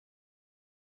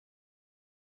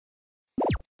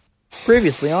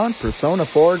Previously on Persona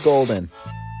 4 Golden.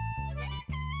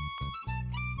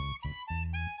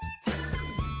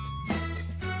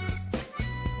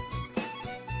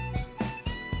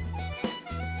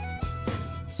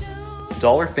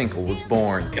 Dollar Finkel was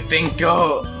born.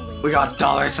 Finkel! We got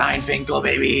 $ Finkel,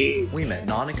 baby! We met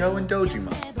Nanako and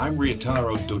Dojima. I'm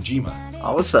Ryotaro Dojima.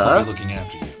 Oh, what's I'll up? be looking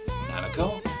after you.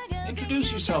 Nanako,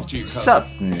 introduce yourself to your cousin. What's up,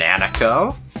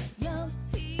 Nanako?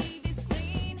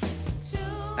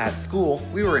 At school,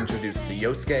 we were introduced to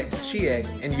Yosuke, Chie,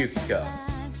 and Yukiko.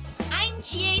 I'm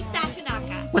Chie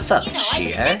Satonaka. What's up, You know,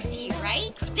 Chie? I sit next to you,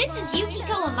 right? This is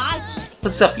Yukiko Amagi.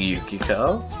 What's up,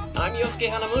 Yukiko? I'm Yosuke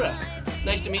Hanamura.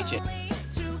 Nice to meet you.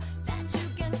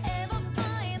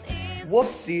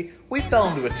 Whoopsie, we fell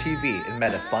into a TV and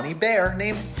met a funny bear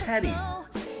named Teddy.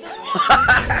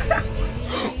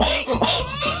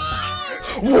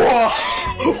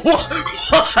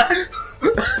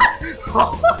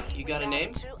 You got a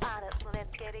name?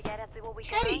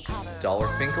 Teddy. Dollar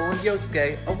Finkel and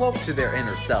Yosuke awoke to their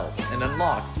inner selves and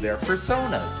unlocked their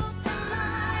personas.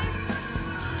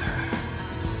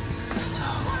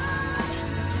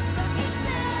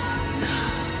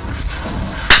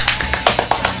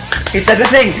 He said the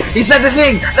thing! He said the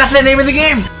thing! That's the name of the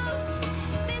game!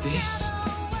 This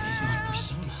is my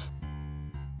persona.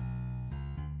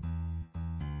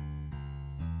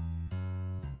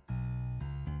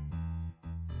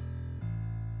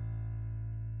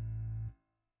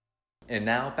 And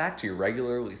now, back to your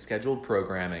regularly scheduled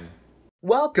programming.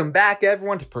 Welcome back,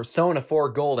 everyone, to Persona 4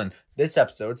 Golden. This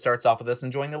episode starts off with us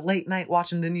enjoying a late night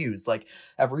watching the news, like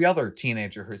every other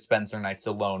teenager who spends their nights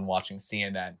alone watching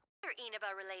CNN. For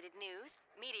Inaba-related news,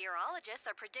 meteorologists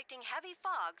are predicting heavy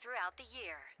fog throughout the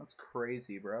year. That's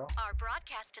crazy, bro. Our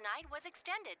broadcast tonight was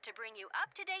extended to bring you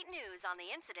up-to-date news on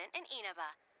the incident in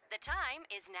Inaba. The time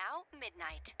is now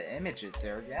midnight. The image is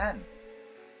there again.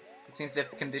 It seems if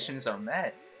the conditions are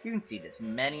met, you can see this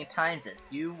many times as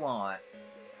you want.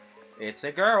 It's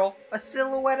a girl. A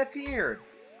silhouette appeared.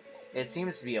 It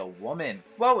seems to be a woman.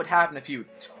 What would happen if you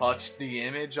touched the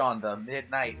image on the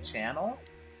midnight channel?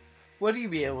 Would you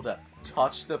be able to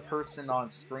touch the person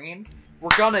on screen? We're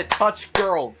gonna touch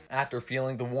girls! After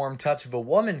feeling the warm touch of a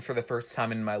woman for the first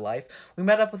time in my life, we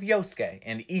met up with Yosuke,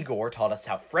 and Igor taught us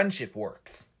how friendship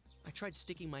works. I tried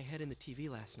sticking my head in the TV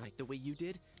last night the way you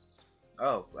did.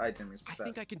 Oh, I didn't realize I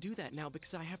think I can do that now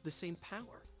because I have the same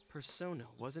power. Persona,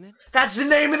 wasn't it? That's the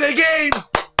name of the game!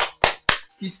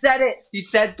 He said it! He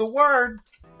said the word!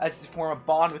 As you form a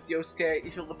bond with Yosuke,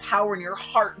 you feel the power in your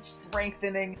heart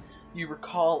strengthening. You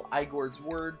recall Igor's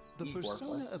words. The Igor,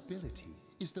 persona ability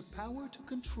is the power to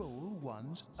control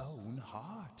one's own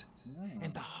heart.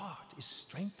 And the heart is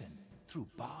strengthened through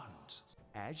bonds.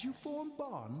 As you form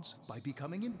bonds by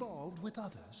becoming involved with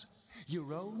others,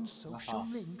 your own social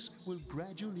links will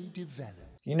gradually develop.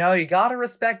 You know, you gotta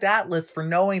respect Atlas for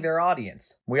knowing their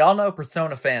audience. We all know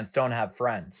Persona fans don't have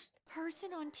friends.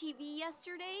 Person on TV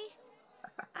yesterday?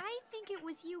 I think it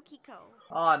was Yukiko.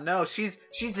 Oh no, she's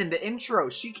in the intro.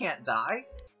 She can't die.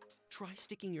 Try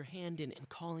sticking your hand in and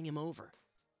calling him over.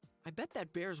 I bet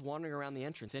that bear's wandering around the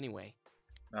entrance anyway.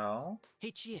 No.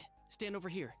 Hey, Chie, stand over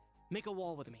here. Make a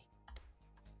wall with me.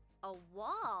 A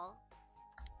wall?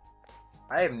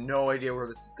 I have no idea where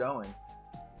this is going.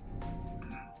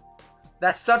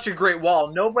 That's such a great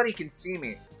wall. Nobody can see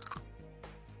me.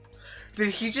 Did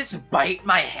he just bite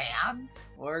my hand?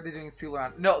 What are they doing with people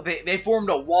around? No, they formed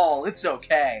a wall. It's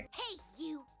okay. Hey,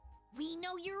 you. We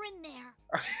know you're in there.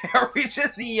 Are we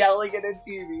just yelling at a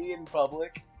TV in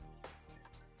public?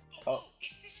 Oh.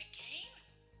 Is this a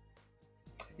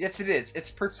game? Yes, it is.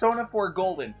 It's Persona 4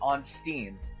 Golden on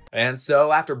Steam. And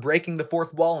so, after breaking the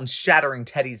fourth wall and shattering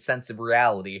Teddy's sense of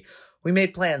reality, we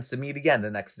made plans to meet again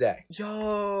the next day.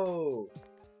 Yo!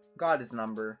 Got his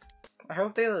number. I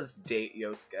hope they let us date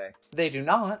Yosuke. They do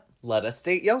not. Let us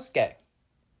date Yosuke.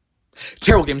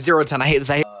 Terrible game, 0 to 10. I hate this.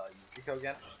 Yukiko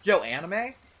again. Yo,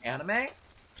 anime? Anime?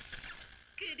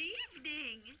 Good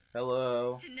evening.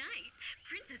 Hello. Tonight,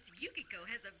 Princess Yukiko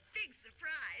has a big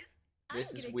surprise.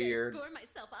 This is weird. Score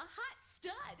myself a hot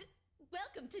stud.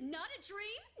 Welcome to Not a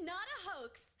Dream, Not a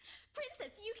Hoax.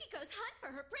 Princess Yukiko's hunt for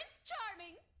her Prince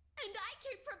Charming. And I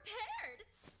came prepared.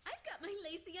 I've got my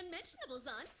lacy unmentionables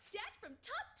on, stacked from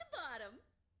top to bottom.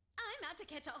 I'm out to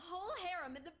catch a whole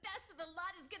harem, and the best of the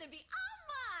lot is gonna be all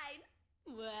mine.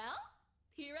 Well,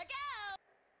 here I go.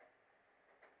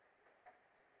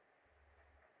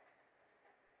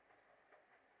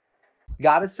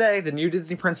 Gotta say, the new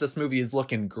Disney Princess movie is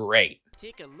looking great.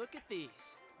 Take a look at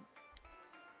these.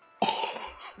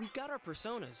 We've got our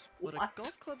personas, but a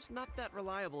golf club's not that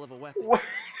reliable of a weapon. Where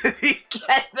did he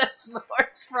get the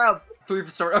swords from? 3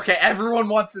 for sword. Okay, everyone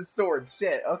wants his sword.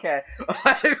 Shit, okay.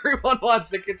 Everyone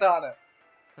wants a katana.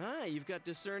 Ah, you've got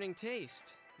discerning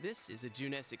taste. This is a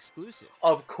Junes exclusive.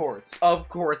 Of course,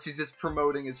 he's just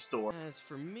promoting his store. As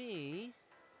for me...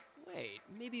 Wait,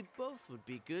 maybe both would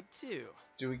be good too.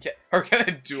 Do we get... Are we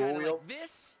gonna dual Kinda wield? like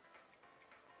this?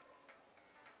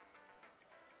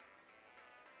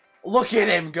 Look at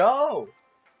him go!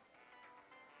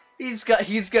 He's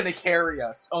gonna carry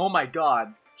us. Oh my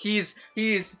god. He is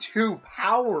too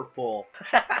powerful.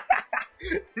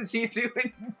 Is he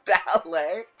doing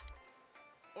ballet?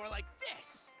 Or like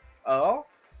this? Oh?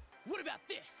 What about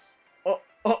this? Oh.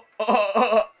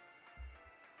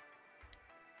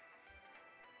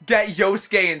 Get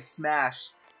Yosuke and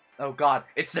smash. Oh god,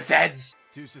 it's the feds.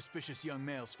 2 suspicious young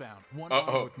males found. One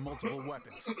armed with multiple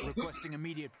weapons, requesting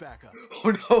immediate backup.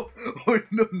 Oh no. Oh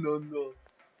no.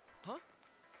 Huh?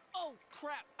 Oh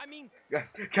crap, I mean...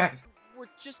 Guys. We're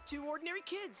just 2 ordinary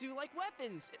kids who like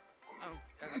weapons. Oh,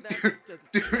 that Dude,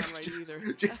 doesn't sound right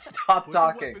either. Just stop Put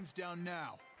talking. the weapons down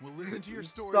now. We'll listen to your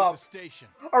story Stop. at the station.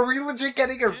 Are we legit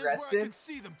getting Here's where I arrested? can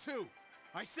see them too.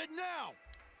 I said now.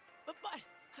 But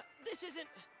this isn't...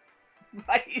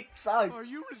 He sucks. Are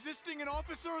you resisting an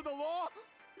officer of the law?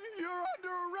 You're under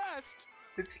arrest.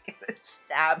 Is he gonna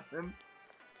stab him?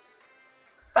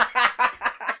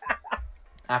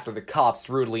 After the cops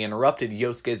rudely interrupted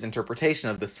Yosuke's interpretation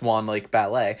of the Swan Lake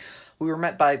Ballet, we were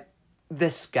met by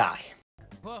this guy.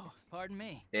 Whoa, pardon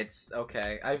me. It's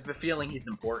okay. I have a feeling he's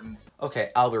important.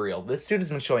 Okay, I'll be real. This dude has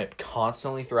been showing up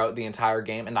constantly throughout the entire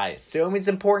game, and I assume he's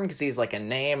important because he's like a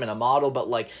name and a model, but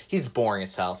like, he's boring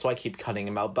as hell, so I keep cutting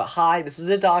him out. But hi, this is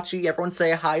Adachi. Everyone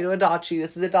say hi to Adachi.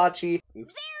 This is Adachi. There you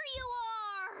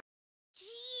are!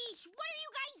 Jeez, what are you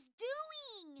guys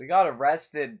doing? We got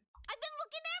arrested. I've been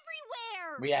looking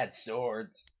everywhere! We had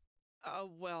swords.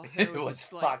 Well, It there was a was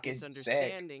slight fucking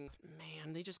misunderstanding.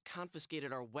 Man, they just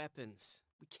confiscated our weapons.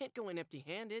 We can't go in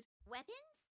empty-handed. Weapons?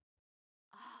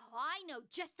 Oh, I know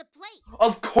just the place.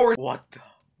 Of course. What the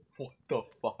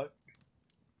fuck?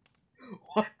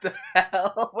 What the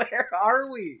hell? Where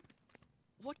are we?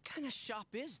 What kind of shop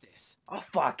is this? A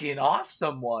fucking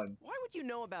awesome one. Why would you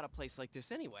know about a place like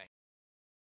this anyway?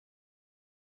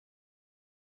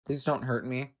 Please don't hurt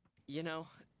me. You know,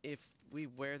 if we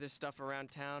wear this stuff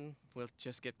around town, we'll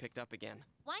just get picked up again.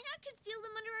 Why not conceal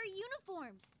them under our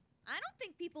uniforms? I don't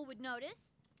think people would notice.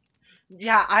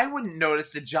 Yeah, I wouldn't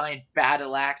notice a giant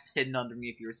battle axe hidden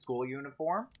underneath your school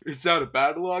uniform. Is that a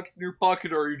battle axe in your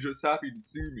pocket, or are you just happy to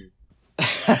see me?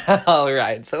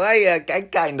 Alright, so I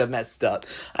kinda messed up.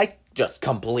 I just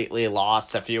completely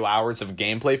lost a few hours of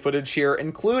gameplay footage here,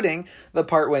 including the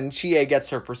part when Chie gets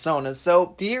her persona,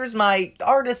 so here's my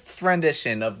artist's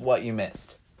rendition of what you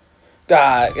missed. Yo,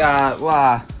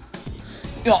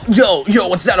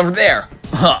 what's that over there?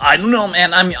 I don't know,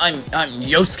 man, I'm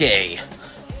Yosuke.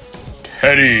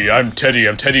 I'm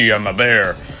Teddy, I'm a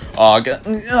bear. Copy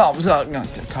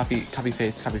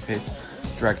paste,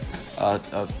 drag.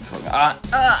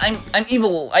 I'm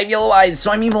evil. I have yellow eyes, so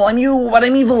I'm evil. I'm you, but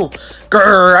I'm evil.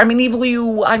 Grr, I'm an evil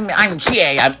you. I'm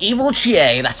Chie. I'm evil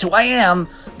Chie. That's who I am.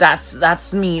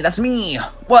 That's me.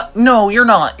 What? No, you're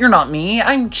not. You're not me.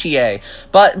 I'm Chie.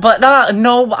 But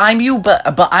no, I'm you. But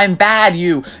I'm bad.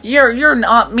 You. You're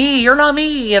not me. You're not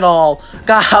me at all.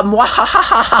 God,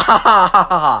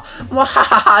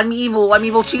 I'm evil. I'm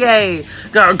evil Chie.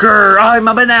 Grr, I'm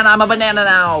a banana. I'm a banana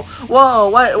now.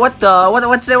 Whoa.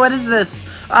 What is this?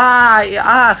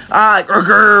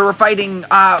 Grr, we're fighting.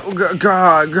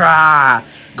 Grr.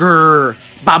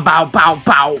 Bow.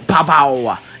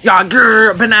 Yeah,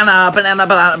 grr, banana,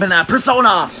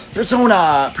 persona, is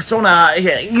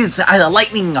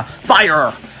lightning,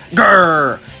 fire,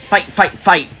 grr,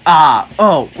 fight,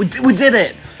 we did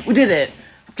it,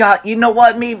 God, you know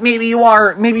what, maybe you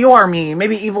are me,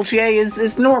 maybe evil Chie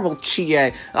is normal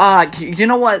Chie, you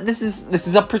know what, this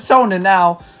is a persona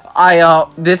now,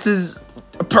 this is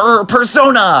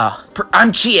persona,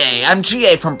 I'm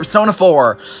Chie from Persona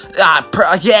 4,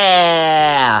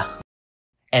 yeah!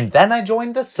 And then I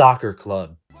joined the soccer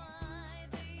club.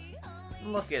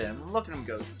 Look at him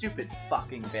go, stupid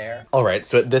fucking bear. Alright,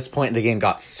 so at this point the game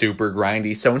got super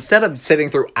grindy, so instead of sitting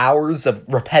through hours of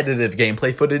repetitive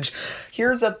gameplay footage,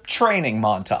 here's a training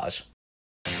montage.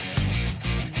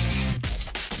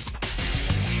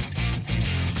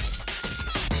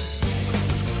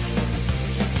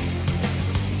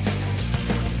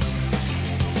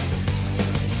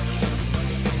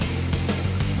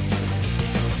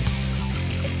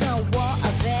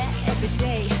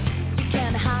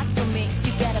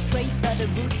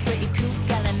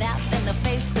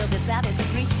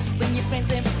 When your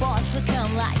friends and boss look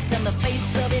alike on the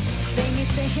face of it, they miss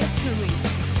the history.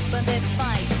 but they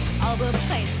fight all the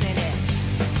place in it.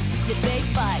 Yeah, they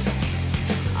fight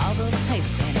all the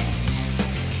place in it.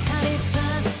 Had it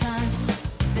perfect times,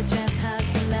 they just have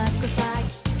the love goes by.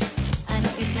 I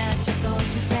know it's not you're going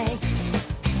to say,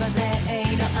 but there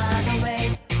ain't no other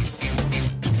way.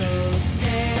 So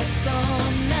step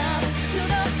on up to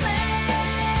the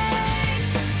plate.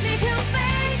 Need to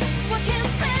face what can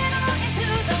spread on into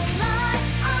the light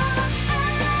of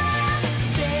us.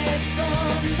 Step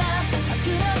on up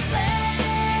to the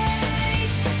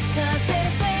plate. 'Cause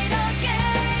this ain't a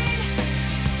game.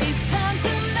 It's time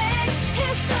to make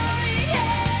history,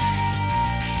 yeah.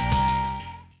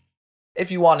 If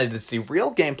you wanted to see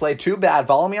real gameplay, too bad.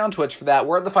 Follow me on Twitch for that.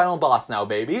 We're at the final boss now,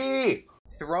 baby!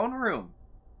 Throne room.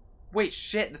 Wait,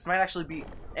 shit, this might actually be...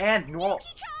 And normal...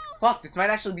 Fuck, this might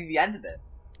actually be the end of it.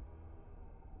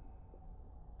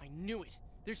 I knew it.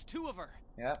 There's 2 of her.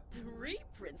 Yep. 3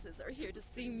 princes are here to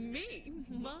see me.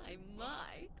 My,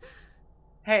 my.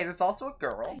 Hey, there's also a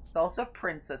girl. There's also a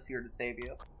princess here to save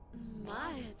you.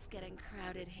 My, it's getting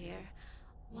crowded here.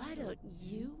 Why don't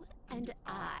you and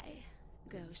I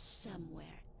go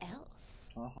somewhere else?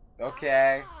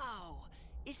 Okay. Wow.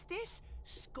 Is this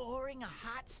scoring a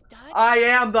hot stud? I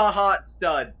am the hot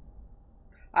stud.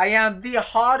 I am the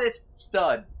hottest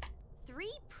stud.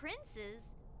 3 princes?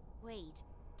 Wait,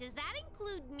 does that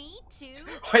include me too?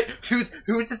 Wait, who's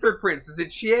the third prince? Is it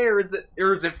Chie or is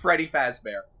it Freddy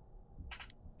Fazbear?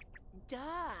 Duh.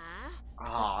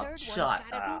 Aw, the third shut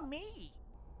one's gotta up. be me.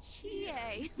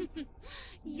 Chie.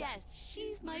 Yes,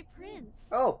 she's my prince.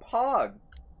 Oh, Pog.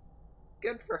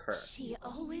 Good for her. She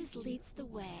always leads the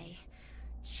way.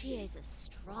 Chie's a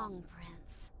strong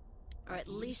prince. Or at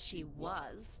least she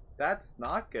was. That's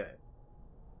not good.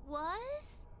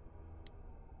 Was?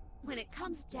 When it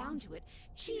comes down to it,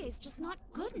 Chie's just not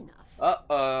good enough.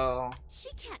 Uh-oh. She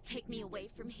can't take me away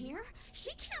from here. She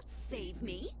can't save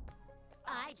me.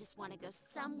 I just want to go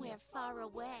somewhere far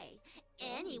away.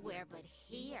 Anywhere but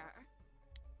here.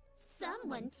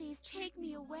 Someone please take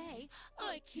me away.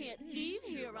 I can't leave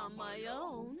here on my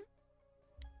own.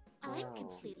 I'm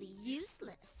completely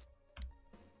useless.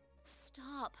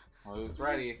 Stop. Who's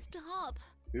ready? Stop.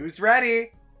 Who's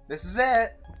ready? This is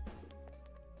it.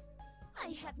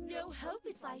 I have no hope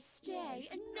if I stay,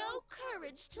 and no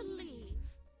courage to leave.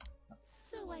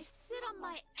 So I sit on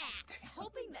my axe,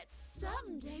 hoping that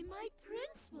someday my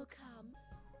prince will come.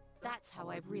 That's how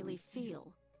I really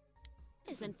feel.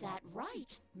 Isn't that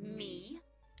right, me?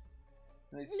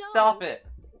 Stop it.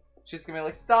 She's gonna be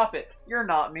like, stop it. You're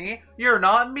not me. You're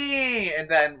not me. And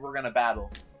then we're gonna battle.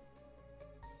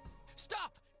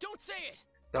 Stop! Don't say it!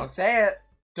 Don't say it.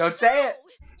 Don't say it.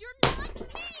 You're not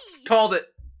me! Called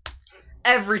it.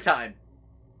 Every time.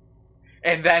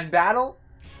 And then battle.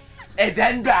 And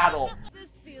then battle.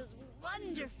 This feels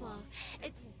wonderful.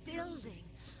 It's building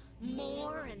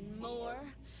more and more.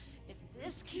 If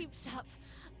this keeps up,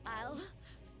 I'll...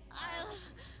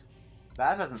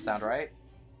 That doesn't sound right.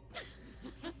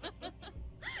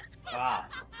 Ah.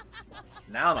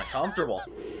 Now I'm uncomfortable.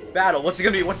 Battle. What's it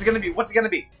gonna be? What's it gonna be? What's it gonna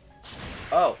be?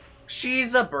 Oh.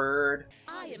 She's a bird.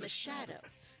 I am a shadow.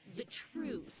 The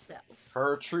true self.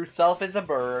 Her true self is a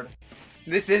bird.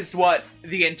 This is what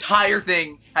the entire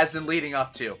thing has been leading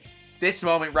up to. This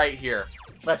moment right here.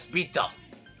 Let's beat the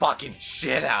fucking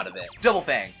shit out of it. Double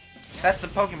Fang. That's the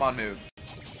Pokemon move.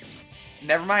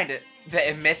 Never mind it.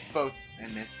 It missed both.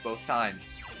 It missed both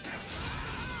times.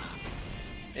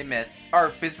 It missed.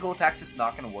 Our physical attacks is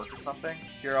not gonna work or something.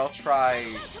 Here, I'll try.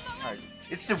 Alright.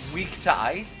 It's weak to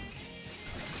ice.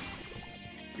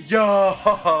 Yo!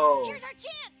 Here's our chance!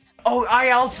 Oh,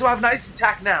 I also have an ice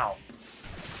attack now.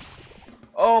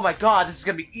 Oh my god, this is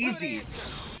gonna be easy.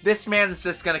 This man is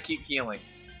just gonna keep healing.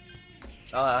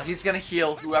 He's gonna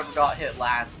heal whoever got hit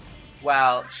last,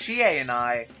 while Chie and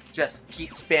I just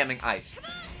keep spamming ice.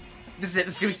 This is it.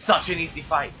 This is gonna be such an easy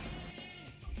fight.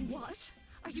 What?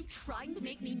 Are you trying to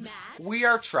make me mad? We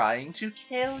are trying to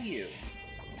kill you.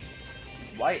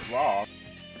 White Raw.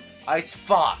 Ice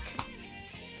fuck.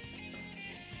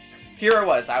 Here I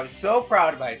was so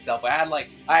proud of myself. I had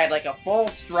like a full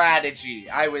strategy.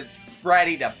 I was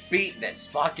ready to beat this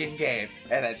fucking game.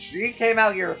 And then she came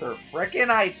out here with her frickin'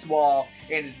 ice wall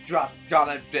and is just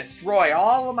gonna destroy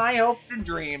all of my hopes and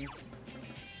dreams.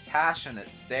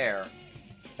 Passionate stare.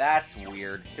 That's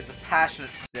weird. It's a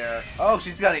passionate stare. Oh,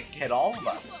 she's gonna hit all of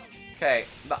us. Okay,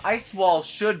 the ice wall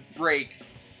should break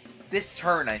this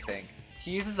turn, I think. He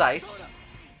uses ice.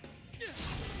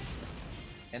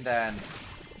 And then...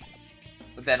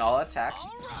 But then I'll attack.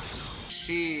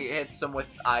 She hits him with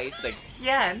ice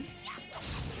again.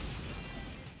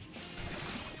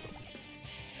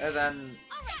 And then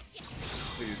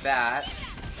we do that.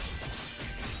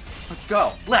 Let's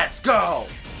go! Let's go!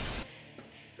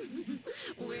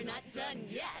 We're not done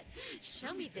yet.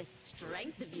 Show me this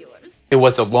strength of yours. It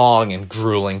was a long and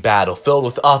grueling battle filled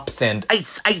with ups and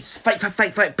ice, fight,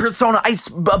 persona, ice,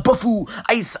 buffoo,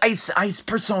 ice,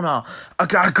 persona,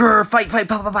 grr, fight,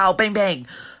 pow, pow, bang, bang.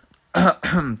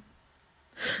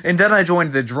 And then I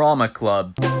joined the drama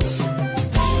club.